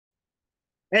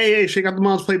Hey, check out the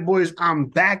Moms Play Boys. I'm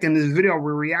back in this video.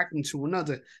 We're reacting to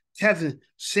another Kevin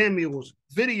Samuels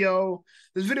video.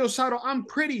 This video is titled, I'm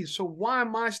Pretty, so why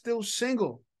am I still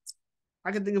single?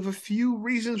 I can think of a few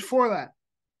reasons for that.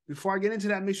 Before I get into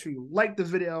that, make sure you like the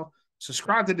video,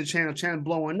 subscribe to the channel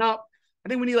blowing up. I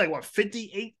think we need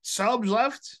 58 subs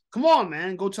left. Come on,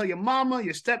 man. Go tell your mama,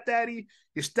 your stepdaddy's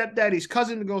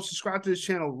cousin to go subscribe to this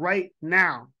channel right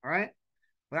now. All right?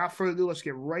 Without further ado, let's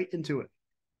get right into it.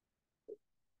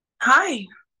 Hi.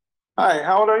 Hi,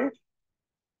 how old are you?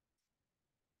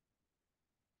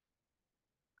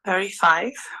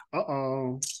 35.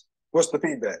 Uh-oh. What's the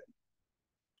feedback?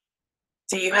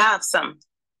 Do you have some?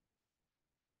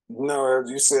 No,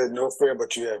 you said no fair,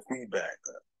 but you have feedback.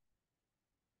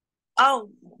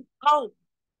 Oh,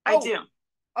 I do.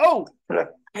 Oh,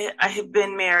 I have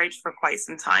been married for quite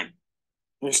some time.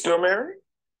 You still married?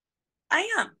 I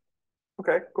am.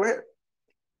 Okay, go ahead.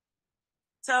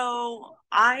 So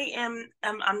I'm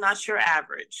not your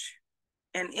average.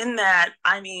 And in that,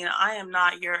 I mean, I am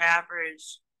not your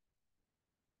average.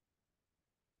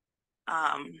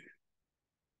 I'm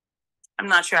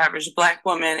not your average Black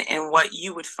woman in what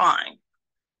you would find.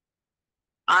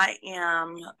 I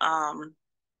am,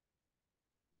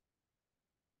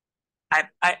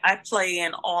 I play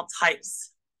in all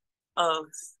types of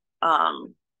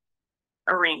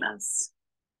arenas.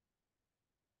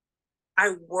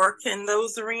 I work in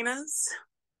those arenas.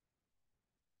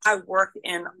 I work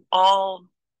in all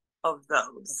of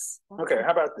those. Okay,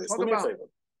 how about this? Talk Do me a about- favor.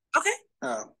 Okay.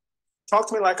 Talk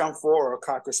to me like I'm for a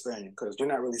Cocker Spaniel, because you're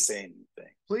not really saying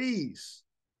anything. please.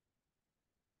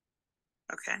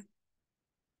 Okay.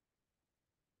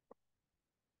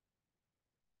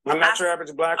 I'm not your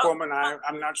average Black woman.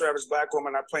 I'm not your average Black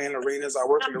woman. I play in arenas. I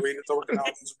work in arenas. I work in all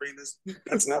these arenas.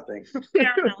 That's nothing.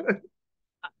 Fair enough.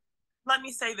 Let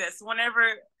me say this. Whenever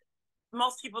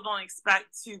most people don't expect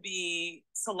to be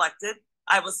selected,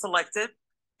 I was selected.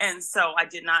 And so I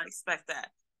did not expect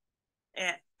that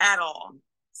at all.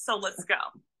 So let's go.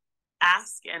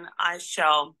 Ask and I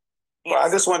shall answer. Well,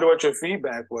 I just wonder what your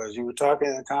feedback was. You were talking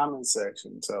in the comments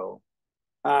section. So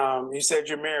you said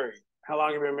you're married. How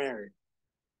long have you been married?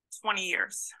 20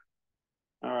 years.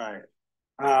 All right.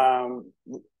 And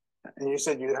you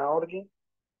said you how old again?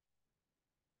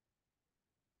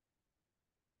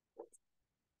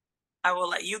 I will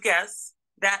let you guess.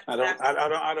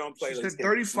 I don't play. She those said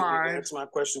games. 35. That's my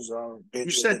questions are. You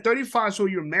said 35, so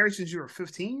you're married since you were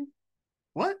 15?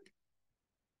 What?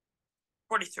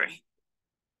 43.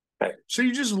 So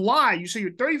you just lied. You say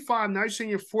you're 35, now you're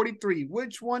saying you're 43.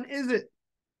 Which one is it?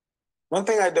 One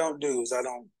thing I don't do is I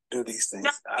don't do these things.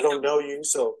 No, I don't know you,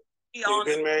 so you've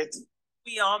been married.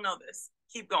 We all know this.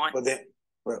 Keep going.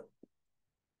 Well,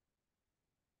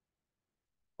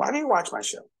 why do you watch my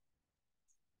show?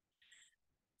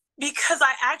 Because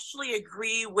I actually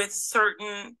agree with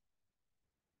certain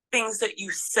things that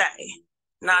you say,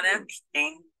 not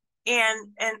everything.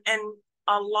 And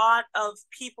a lot of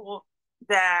people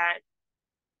that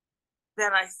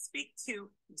I speak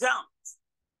to don't.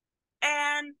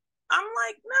 And I'm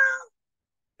like, no.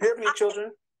 Do you have any children?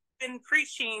 I've been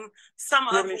preaching some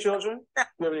Do you of have any children? Do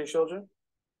you have any children?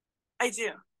 I do.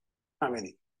 How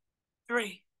many?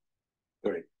 3.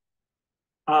 3.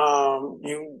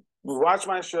 You watch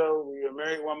my show. You're a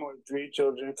married woman with 3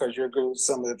 children because you're good with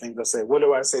some of the things I say. What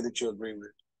do I say that you agree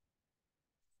with?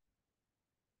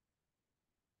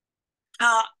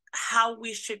 How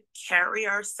we should carry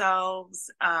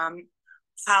ourselves,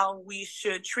 how we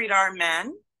should treat our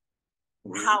men,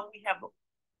 how we have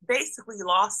basically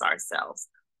lost ourselves.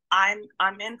 I'm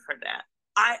in for that.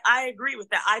 I agree with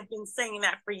that. I've been saying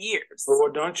that for years. But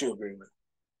what don't you agree with?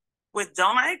 What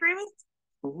don't I agree with?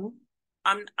 Mm-hmm.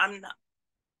 I'm not.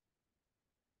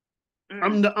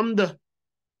 I'm the.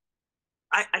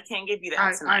 I can't give you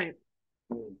that tonight.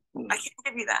 Mm-hmm. I can't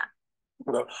give you that.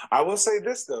 Well, I will say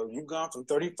this though: you've gone from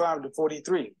 35 to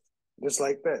 43, just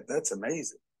like that. That's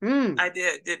amazing. I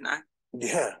did, didn't I?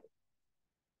 Yeah,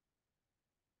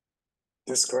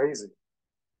 just crazy.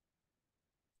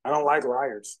 I don't like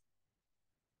liars.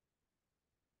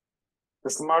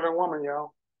 It's the modern woman,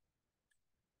 y'all.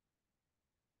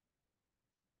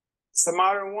 It's the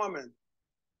modern woman.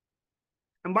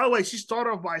 And by the way, she started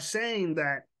off by saying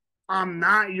that I'm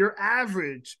not your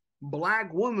average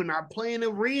Black woman. I play in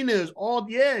arenas.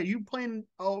 You playing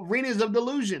arenas of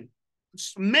delusion.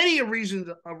 Many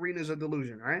arenas of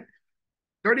delusion, right?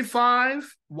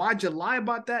 35. Why'd you lie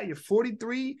about that? You're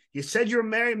 43. You said you're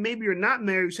married. Maybe you're not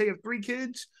married. You say you have 3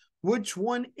 kids. Which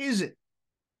one is it?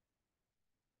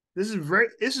 This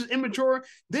is immature.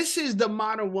 This is the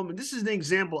modern woman. This is the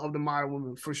example of the modern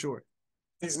woman for sure.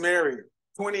 He's married.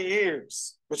 20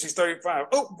 years, but she's 35.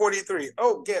 Oh, 43.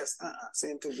 Oh, guess.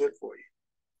 Seeing too good for you.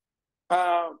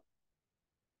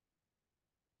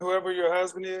 Whoever your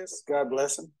husband is, God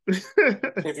bless him.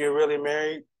 If you're really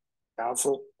married,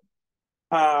 doubtful.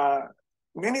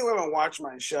 Many women watch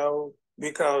my show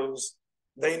because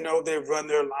they know they've run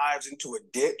their lives into a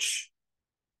ditch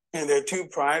and they're too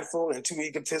prideful and too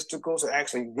egotistical to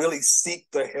actually really seek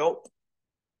the help.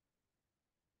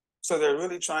 So they're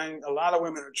really trying, a lot of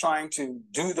women are trying to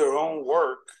do their own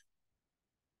work,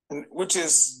 and which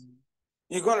is,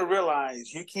 you're going to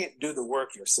realize you can't do the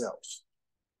work yourself.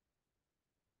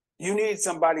 You need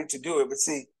somebody to do it. But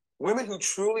see, women who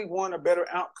truly want a better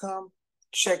outcome,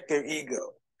 check their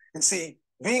ego. And see,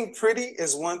 being pretty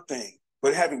is one thing,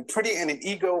 but having pretty and an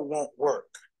ego won't work.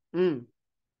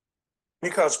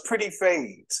 Because pretty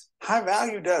fades. High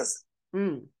value doesn't.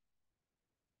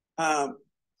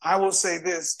 I will say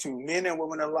this to men and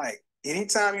women alike.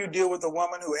 Anytime you deal with a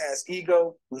woman who has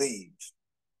ego, leave.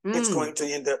 It's going to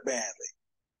end up badly.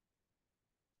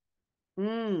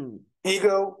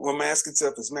 Ego will mask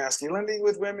itself as masculinity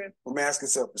with women, will mask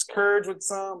itself as courage with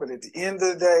some, but at the end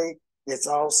of the day, it's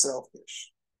all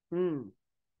selfish.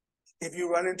 If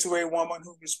you run into a woman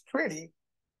who is pretty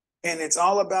and it's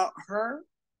all about her,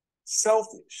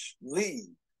 selfish, leave.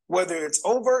 Whether it's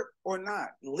overt or not,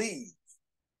 leave.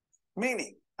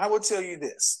 Meaning, I will tell you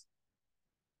this.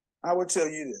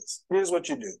 Here's what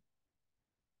you do.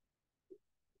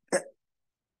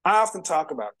 I often talk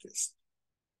about this.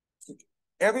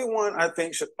 Everyone, I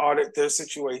think, should audit their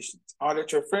situations,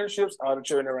 audit your friendships, audit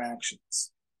your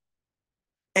interactions.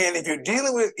 And if you're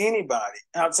dealing with anybody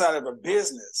outside of a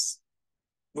business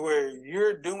where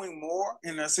you're doing more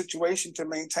in a situation to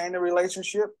maintain a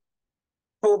relationship,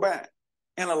 pull back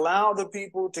and allow the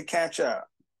people to catch up.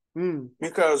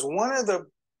 Because one of the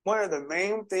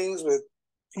main things with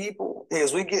people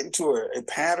is we get into a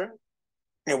pattern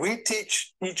and we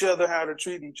teach each other how to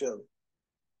treat each other.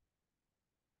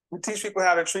 We teach people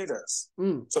how to treat us.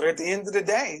 So at the end of the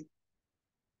day,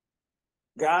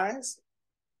 guys,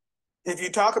 if you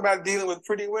talk about dealing with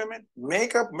pretty women,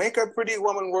 make a pretty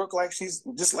woman work like she's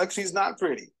not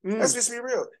pretty. Let's just be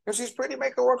real. If she's pretty,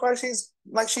 make her work like she's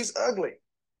ugly.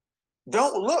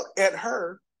 Don't look at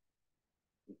her.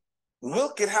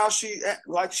 Look at how she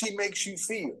makes you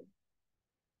feel.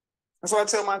 That's what I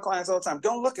tell my clients all the time.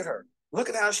 Don't look at her. Look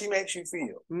at how she makes you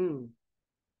feel.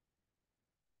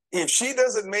 If she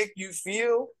doesn't make you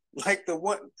feel like the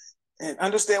one, and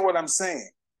understand what I'm saying,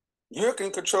 you're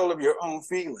in control of your own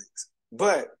feelings.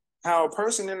 But how a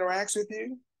person interacts with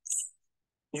you,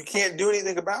 you can't do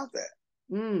anything about that.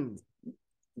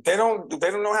 They don't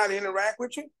know how to interact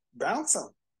with you, bounce them.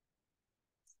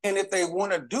 And if they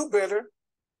want to do better,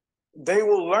 they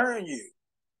will learn you.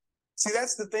 See,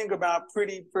 that's the thing about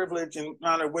pretty, privileged, and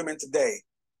honored women today.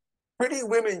 Pretty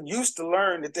women used to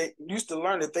learn that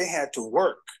they had to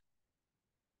work.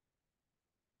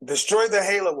 Destroy the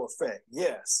halo effect,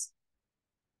 yes.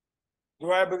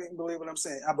 Do I believe what I'm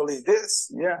saying? I believe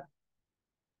this, yeah.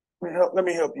 Let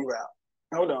me help you out.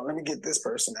 Hold on, let me get this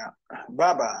person out.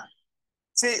 Bye-bye.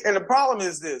 See, and the problem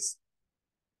is this.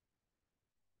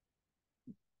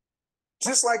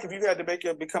 Just like if you had to make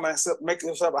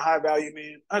yourself a high value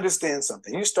man, understand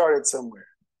something. You started somewhere.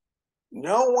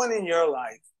 No one in your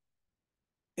life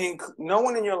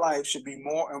should be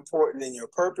more important than your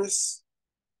purpose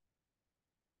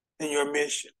and your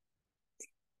mission.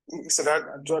 So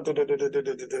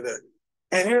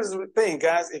and here's the thing,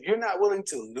 guys, if you're not willing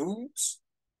to lose,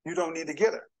 you don't need to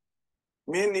get her.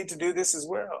 Men need to do this as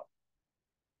well.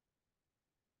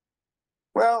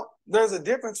 Well, there's a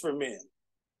difference for men.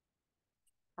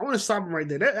 I want to stop him right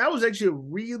there. That was actually a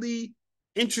really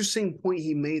interesting point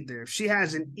he made there. If she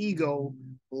has an ego,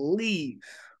 leave.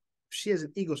 If she has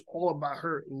an ego, it's all about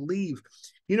her, leave.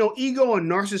 You know, ego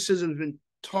and narcissism have been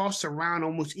tossed around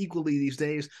almost equally these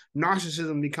days.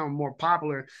 Narcissism become more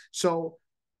popular. So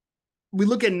we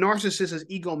look at narcissists as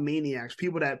egomaniacs,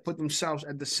 people that put themselves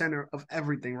at the center of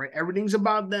everything, right? Everything's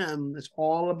about them. It's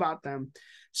all about them.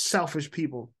 Selfish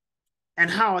people. And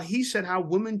how he said how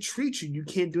women treat you, you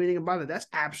can't do anything about it. That's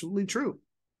absolutely true.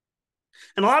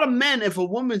 And a lot of men, if a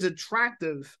woman's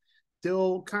attractive,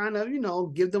 they'll kind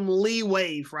of, give them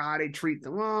leeway for how they treat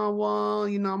them. Oh, well,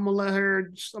 I'm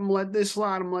going to let this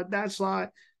slide. I'm going to let that slide.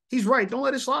 He's right. Don't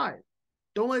let it slide.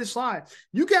 Don't let it slide.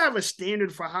 You can have a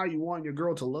standard for how you want your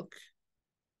girl to look,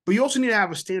 but you also need to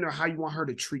have a standard of how you want her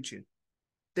to treat you.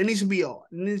 There needs to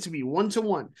be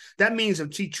one-to-one. That means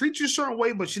if she treats you a certain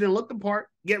way, but she didn't look the part,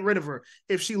 get rid of her.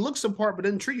 If she looks the part, but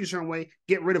doesn't treat you a certain way,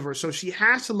 get rid of her. So she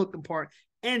has to look the part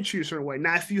and treat you a certain way.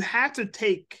 Now, if you have to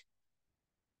take,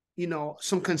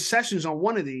 some concessions on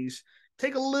one of these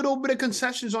take a little bit of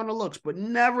concessions on the looks, but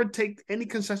never take any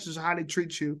concessions on how they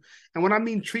treat you. And when I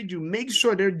mean treat you, make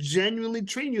sure they're genuinely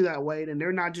treating you that way and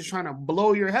they're not just trying to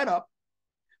blow your head up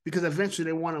because eventually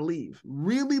they want to leave.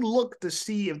 Really look to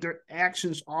see if their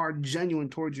actions are genuine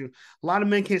towards you. A lot of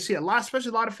men can't see it.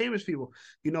 Especially a lot of famous people.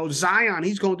 You know, Zion,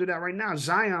 he's going through that right now.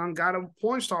 Zion got a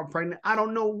porn star pregnant. I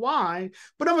don't know why,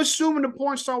 but I'm assuming the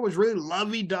porn star was really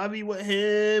lovey-dovey with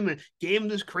him and gave him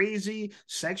this crazy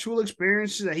sexual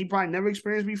experiences that he probably never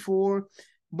experienced before.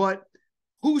 But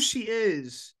who she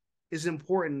is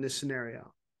important in this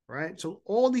scenario, right? So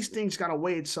all these things got to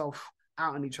weigh itself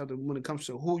out in each other when it comes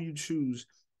to who you choose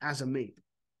as a mate.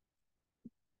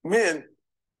 Men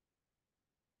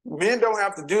don't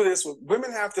have to do this.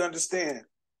 Women have to understand.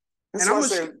 And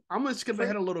I'm gonna skip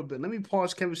ahead a little bit. Let me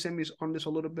pause Kevin Samuels on this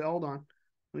a little bit. Hold on.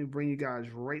 Let me bring you guys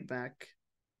right back.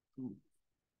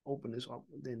 Open this up.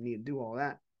 Didn't need to do all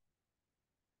that.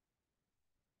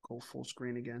 Go full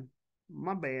screen again.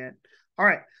 My bad. All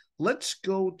right. Let's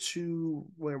go to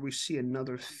where we see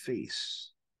another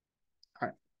face. All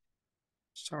right.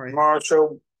 Sorry.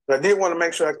 Marshall, I did want to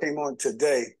make sure I came on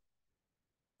today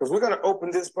because we're going to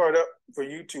open this part up for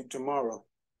YouTube tomorrow.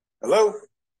 Hello?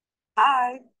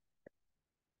 Hi.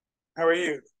 How are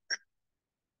you?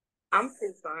 I'm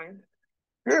pretty fine.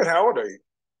 Good. How old are you?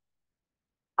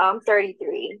 I'm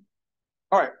 33.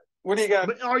 All right. What do you got?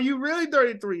 But are you really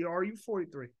 33 or are you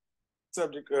 43?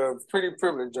 Subject of pretty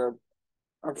privilege.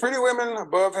 Are pretty women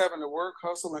above having to work,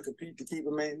 hustle, and compete to keep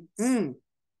a man?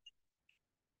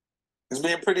 Is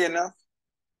being pretty enough?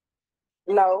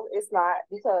 No, it's not,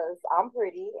 because I'm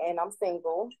pretty and I'm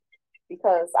single,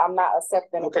 because I'm not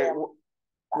accepting. Okay.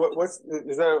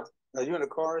 Is that? Are you in a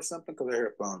car or something? Because I hear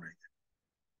a phone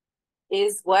ringing.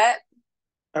 Is what?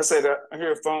 I said I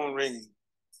hear a phone ringing.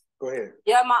 Go ahead.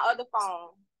 Yeah, my other phone.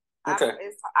 Okay.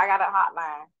 I got a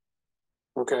hotline.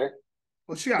 Okay.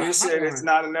 Well, you said it's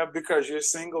not enough because you're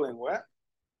single and what?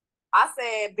 I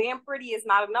said being pretty is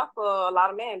not enough for a lot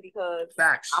of men because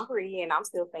facts. I'm pretty and I'm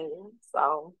still single.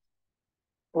 So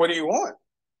what do you want?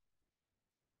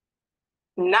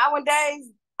 Nowadays,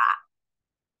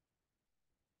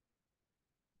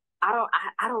 I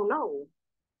don't know.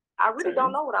 I really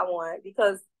don't know what I want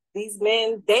because these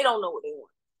men, they don't know what they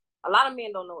want. A lot of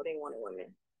men don't know what they want in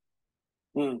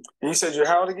women. And you said you're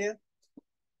how old again?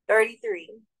 33.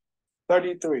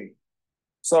 33.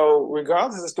 So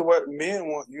regardless as to what men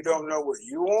want, you don't know what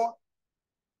you want?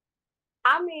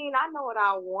 I mean, I know what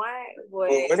I want, but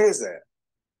well, what is that?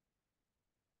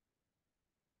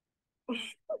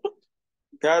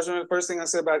 Guys, remember the first thing I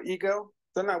said about ego?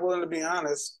 They're not willing to be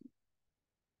honest.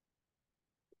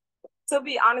 To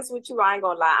be honest with you, I ain't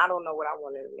gonna lie, I don't know what I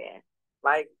want in a man.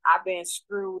 Like, I've been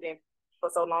screwed and for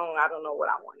so long, I don't know what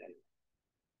I want in a man.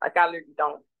 Like, I literally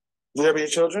don't. Do you have any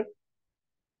children?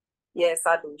 Yes,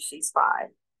 I do. She's 5.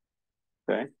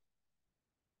 Okay.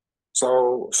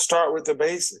 So start with the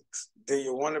basics. Do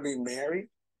you want to be married?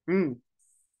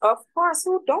 Of course,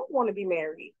 who don't want to be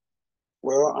married?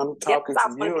 Well, I'm talking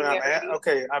to you,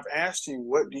 and I've asked you,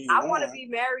 what do you want? I want to be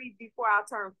married before I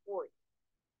turn 40.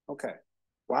 Okay.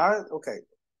 Why? Okay.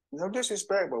 No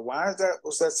disrespect, but was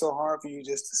that so hard for you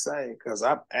just to say? Because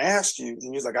I've asked you,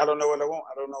 and you're like, I don't know what I want.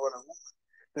 I don't know what I want.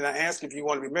 Then I ask if you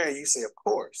want to be married. You say, of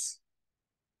course.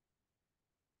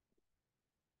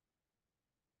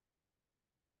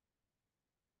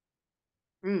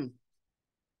 I mean,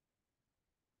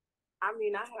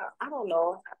 I don't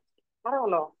know.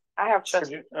 I have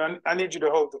trust. I need you to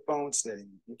hold the phone steady.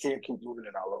 You can't keep moving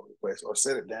it all over the place, or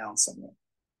set it down somewhere.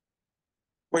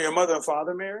 Were your mother and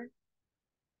father married?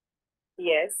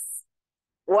 Yes.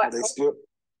 What? Are they still?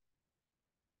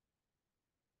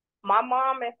 My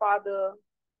mom and father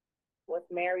was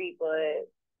married, but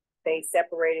they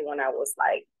separated when I was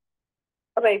like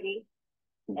a baby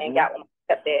and got with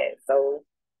my stepdad. So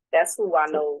that's who I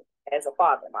know as a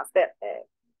father, my stepdad.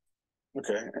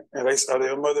 Okay. And are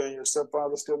your mother and your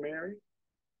stepfather still married?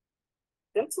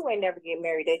 Them two ain't never get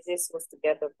married. They just was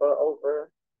together for over,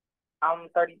 I'm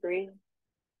 33,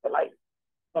 for like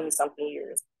 20-something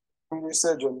years. When you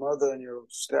said your mother and your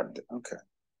stepdad, okay.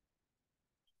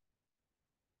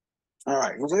 All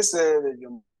right. You just said that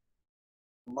your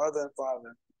mother and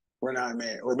father were not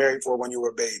married. Were married for when you were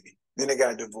a baby. Then they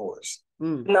got divorced.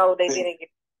 No, they didn't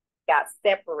got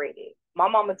separated. My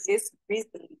mama just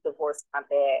recently divorced my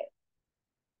dad,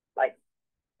 like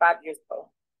 5 years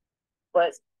ago.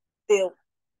 But still,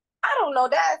 I don't know.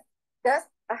 That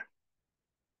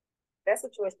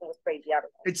situation was crazy. I don't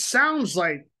know. It sounds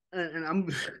like, and I'm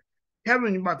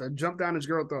Kevin, you're about to jump down this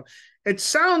girl throat. It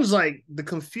sounds like the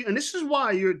confusion, and this is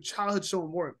why your childhood's so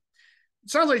important.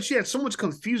 It sounds like she had so much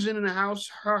confusion in the house.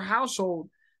 Her household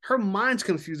her mind's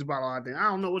confused about a lot of things. I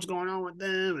don't know what's going on with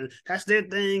them, and that's their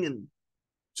thing. And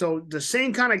so the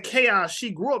same kind of chaos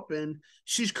she grew up in,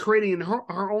 she's creating in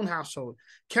her own household.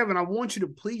 Kevin, I want you to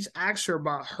please ask her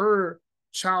about her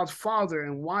child's father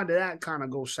and why did that kind of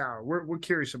go sour. We're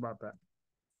curious about that.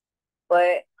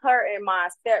 But her and my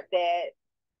stepdad,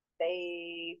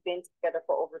 they've been together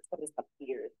for over 20-something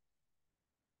years.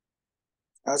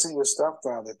 I see your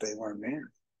stepfather that they weren't married.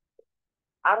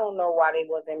 I don't know why they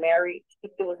wasn't married. He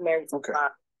still was married to Okay. my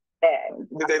dad.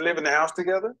 Did they live in the house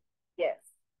together? Yes.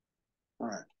 All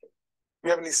right.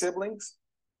 You have any siblings?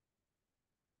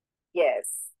 Yes.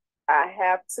 I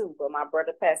have two, but my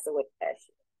brother passed away last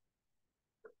year.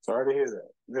 Sorry to hear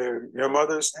that. Your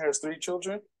mother has 3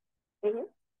 children? Mm-hmm.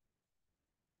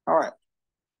 All right.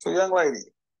 So, young lady,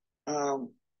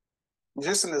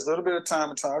 just in this little bit of time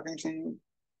of talking to you,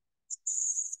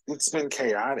 it's been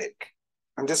chaotic.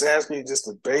 I'm just asking you just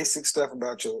the basic stuff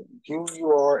about who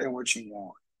you are and what you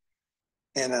want.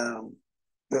 And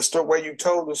the way you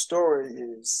told the story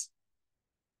is,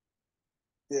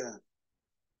 yeah,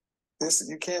 this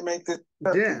you can't make this.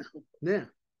 Yeah.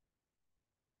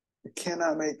 You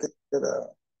cannot make it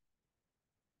up.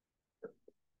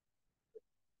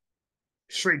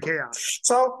 Straight chaos.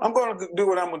 So I'm going to do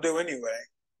what I'm going to do anyway.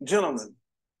 Gentlemen,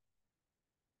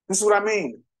 this is what I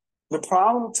mean. The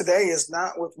problem today is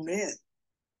not with men.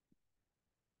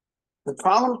 The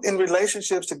problem in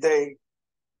relationships today,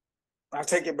 I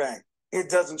take it back. It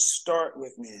doesn't start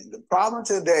with men. The problem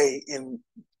today in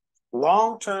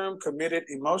long-term, committed,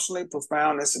 emotionally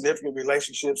profound and significant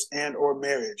relationships and or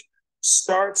marriage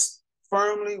starts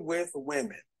firmly with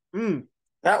women.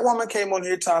 That woman came on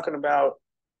here talking about,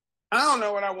 I don't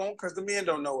know what I want because the men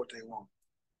don't know what they want.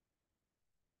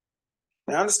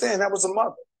 Now, understand that was a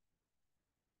mother.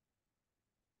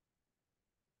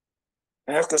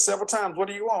 I asked her several times, what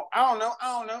do you want? I don't know.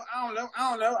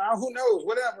 Who knows?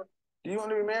 Whatever. Do you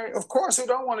want to be married? Of course, who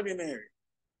don't want to be married?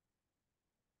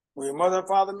 Were your mother and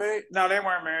father married? No, they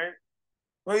weren't married.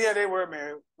 Well, yeah, they were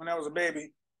married when I was a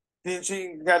baby. Then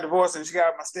she got divorced and she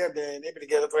got my stepdad and they've been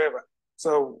together forever.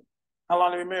 So how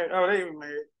long they been married? Oh, they've been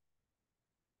married.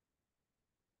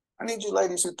 I need you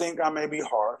ladies who think I may be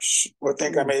harsh or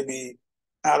think I may be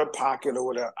out of pocket or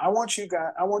whatever. I want you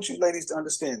ladies to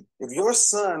understand. If your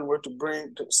son were to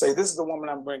say, this is the woman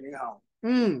I'm bringing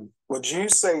home, would you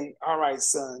say, all right,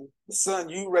 son, the son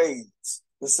you raised,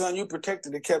 the son you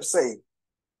protected and kept safe,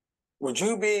 would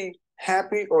you be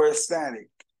happy or ecstatic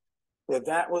that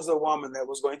that was a woman that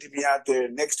was going to be out there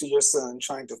next to your son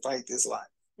trying to fight this life?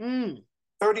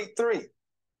 33,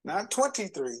 not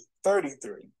 23,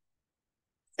 33.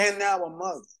 And now a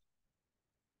mother.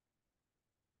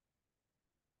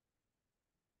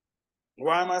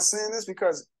 Why am I saying this?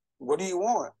 Because what do you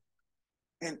want?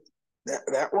 And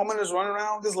that woman is running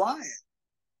around just lying.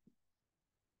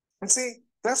 And see,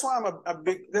 that's why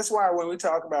that's why when we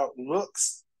talk about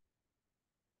looks,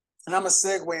 and I'm a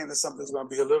segue into something that's going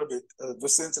to be a little bit of a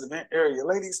sensitive area.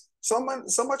 Ladies, so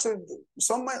much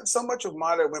of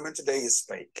modern women today is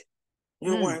fake.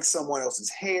 You're wearing someone else's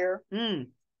hair,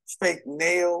 fake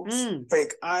nails,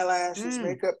 fake eyelashes,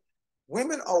 makeup.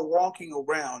 Women are walking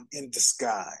around in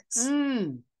disguise,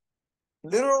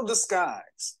 literal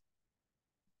disguise.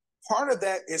 Part of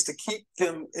that is to keep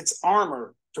them, it's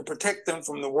armor to protect them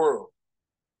from the world.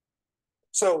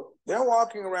 So they're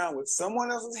walking around with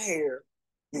someone else's hair,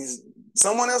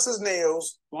 someone else's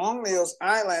nails, long nails,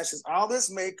 eyelashes, all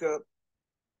this makeup.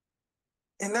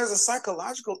 And there's a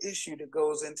psychological issue that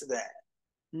goes into that.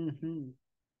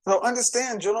 So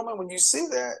understand, gentlemen, when you see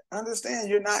that, understand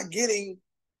you're not getting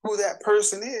who that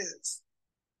person is.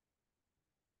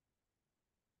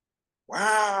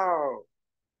 Wow.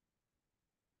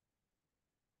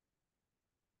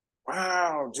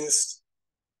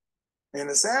 And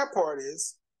the sad part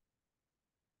is,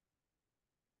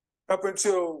 up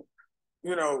until,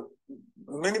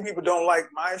 many people don't like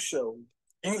my show.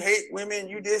 You hate women,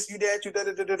 you this, you that, you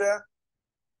da-da-da-da-da.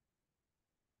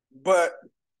 But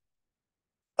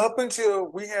up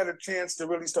until we had a chance to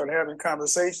really start having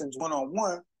conversations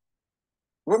one-on-one,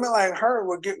 women like her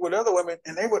would get with other women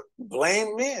and they would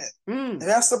blame men. And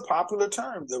that's a popular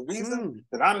term. The reason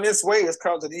that I'm this way is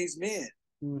because of these men.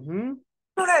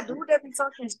 That dude that be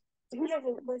talking, he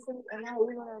doesn't listen, and now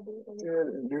we're gonna do it. Yeah,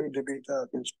 dude to be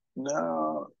talking.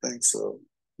 No, I think so.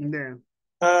 Yeah.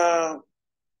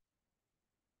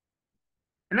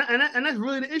 And that's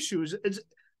really the issue. It's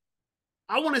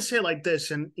I want to say it like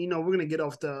this, and we're gonna get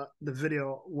off the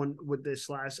video with this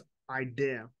last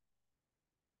idea.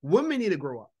 Women need to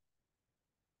grow up.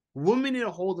 Women need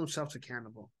to hold themselves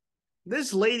accountable.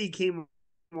 This lady came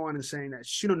on and saying that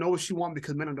she don't know what she wants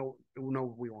because men don't know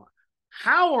what we want.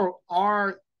 how are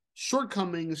our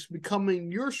shortcomings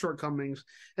becoming your shortcomings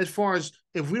as far as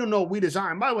if we don't know what we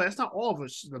desire? And by the way, that's not all of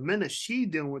us. The men that she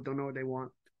dealing with don't know what they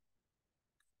want.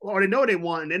 Or they know what they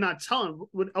want and they're not telling.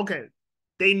 Okay,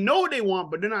 they know what they want,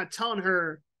 but they're not telling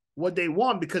her what they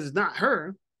want because it's not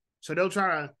her. So they'll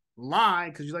try to lie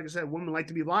because, like I said, women like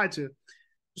to be lied to.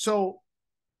 So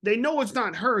they know it's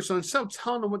not her. So instead of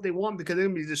telling them what they want because they're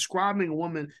going to be describing a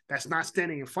woman that's not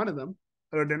standing in front of them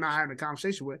or they're not having a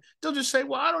conversation with, they'll just say,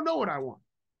 well, I don't know what I want.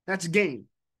 That's game.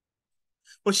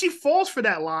 But she falls for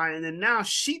that lie, and then now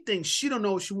she thinks she don't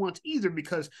know what she wants either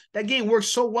because that game works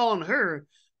so well on her.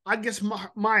 I guess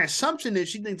my assumption is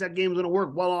she thinks that game is going to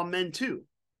work well on men too.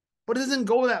 But it doesn't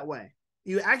go that way.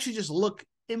 You actually just look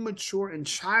immature and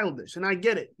childish. And I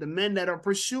get it. The men that are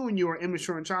pursuing you are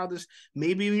immature and childish.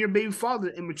 Maybe even your baby father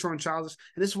is immature and childish.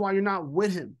 And this is why you're not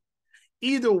with him.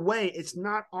 Either way, it's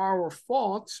not our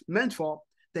fault, men's fault,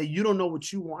 that you don't know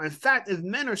what you want. In fact, if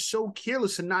men are so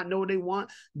careless and not know what they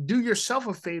want, do yourself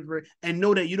a favor and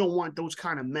know that you don't want those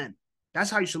kind of men.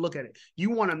 That's how you should look at it. You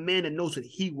want a man that knows what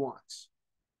he wants.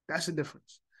 That's the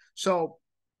difference. So,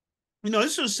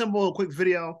 this is a simple, quick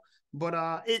video,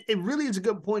 but it really is a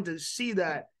good point to see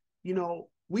that,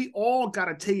 we all got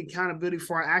to take accountability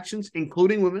for our actions,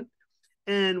 including women.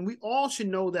 And we all should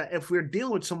know that if we're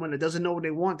dealing with someone that doesn't know what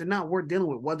they want, they're not worth dealing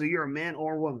with, whether you're a man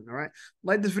or a woman, all right?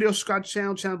 Like this video, subscribe to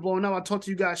the channel blowing up. I'll talk to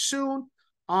you guys soon.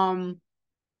 Come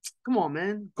on,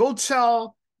 man. Go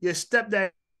tell your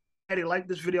stepdaddy like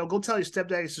this video. Go tell your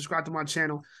stepdaddy to subscribe to my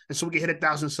channel and so we can hit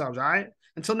 1,000 subs, all right?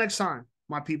 Until next time,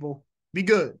 my people, be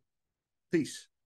good. Peace.